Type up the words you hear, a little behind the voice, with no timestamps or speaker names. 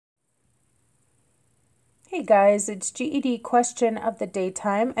Hey guys, it's GED question of the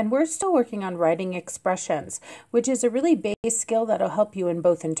daytime, and we're still working on writing expressions, which is a really base skill that'll help you in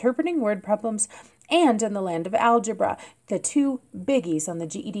both interpreting word problems and in the land of algebra, the two biggies on the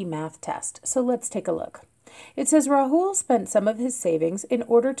GED math test. So let's take a look. It says Rahul spent some of his savings in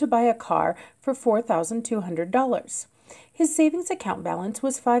order to buy a car for $4,200. His savings account balance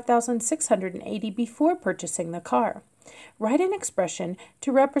was $5,680 before purchasing the car. Write an expression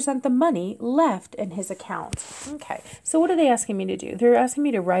to represent the money left in his account. Okay, so what are they asking me to do? They're asking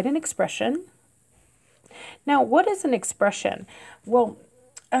me to write an expression. Now, what is an expression? Well,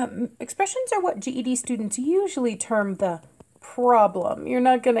 expressions are what GED students usually term the problem. You're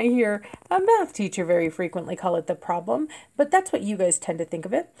not going to hear a math teacher very frequently call it the problem, but that's what you guys tend to think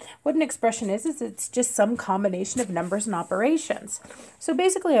of it. What an expression is it's just some combination of numbers and operations. So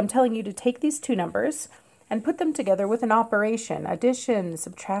basically, I'm telling you to take these two numbers and put them together with an operation: addition,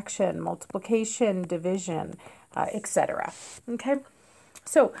 subtraction, multiplication, division, etc. Okay?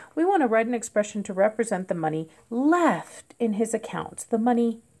 So we want to write an expression to represent the money left in his accounts, the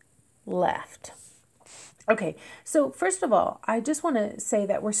money left. Okay, so first of all, I just want to say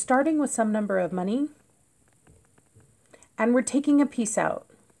that we're starting with some number of money and we're taking a piece out.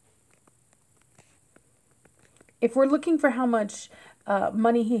 If we're looking for how much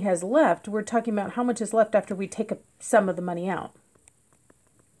money he has left, we're talking about how much is left after we take some of the money out.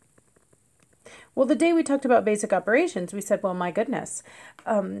 Well, the day we talked about basic operations, we said, well, my goodness,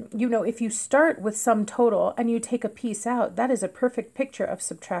 if you start with some total and you take a piece out, that is a perfect picture of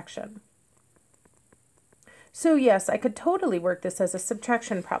subtraction. So yes, I could totally work this as a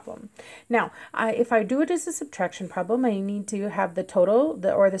subtraction problem. Now, if I do it as a subtraction problem, I need to have the total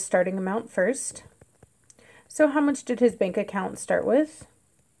or the starting amount first. So how much did his bank account start with?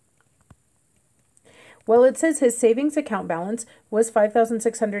 Well, it says his savings account balance was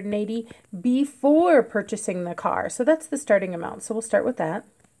 $5,680 before purchasing the car. So that's the starting amount. So we'll start with that.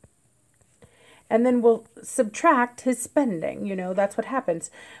 And then we'll subtract his spending. You know, that's what happens.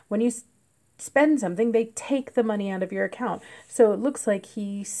 When you spend something, they take the money out of your account. So it looks like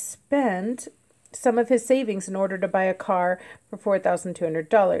he spent some of his savings in order to buy a car for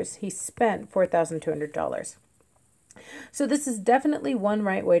 $4,200. He spent $4,200. So this is definitely one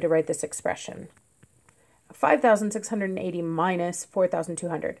right way to write this expression. 5,680 minus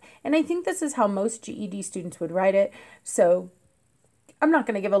 4,200. And I think this is how most GED students would write it. So I'm not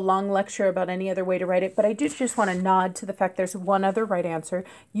going to give a long lecture about any other way to write it, but I do just want to nod to the fact there's one other right answer.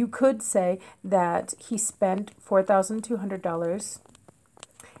 You could say that he spent $4,200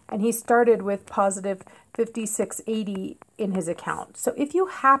 and he started with positive 5,680 in his account. So if you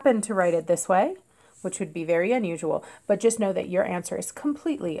happen to write it this way, which would be very unusual, but just know that your answer is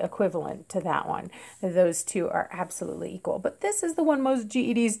completely equivalent to that one. Those two are absolutely equal. But this is the one most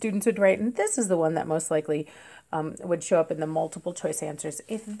GED students would write, and this is the one that most likely would show up in the multiple choice answers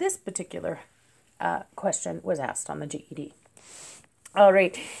if this particular question was asked on the GED. All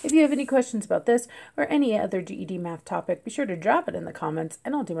right, if you have any questions about this or any other GED math topic, be sure to drop it in the comments,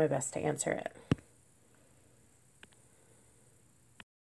 and I'll do my best to answer it.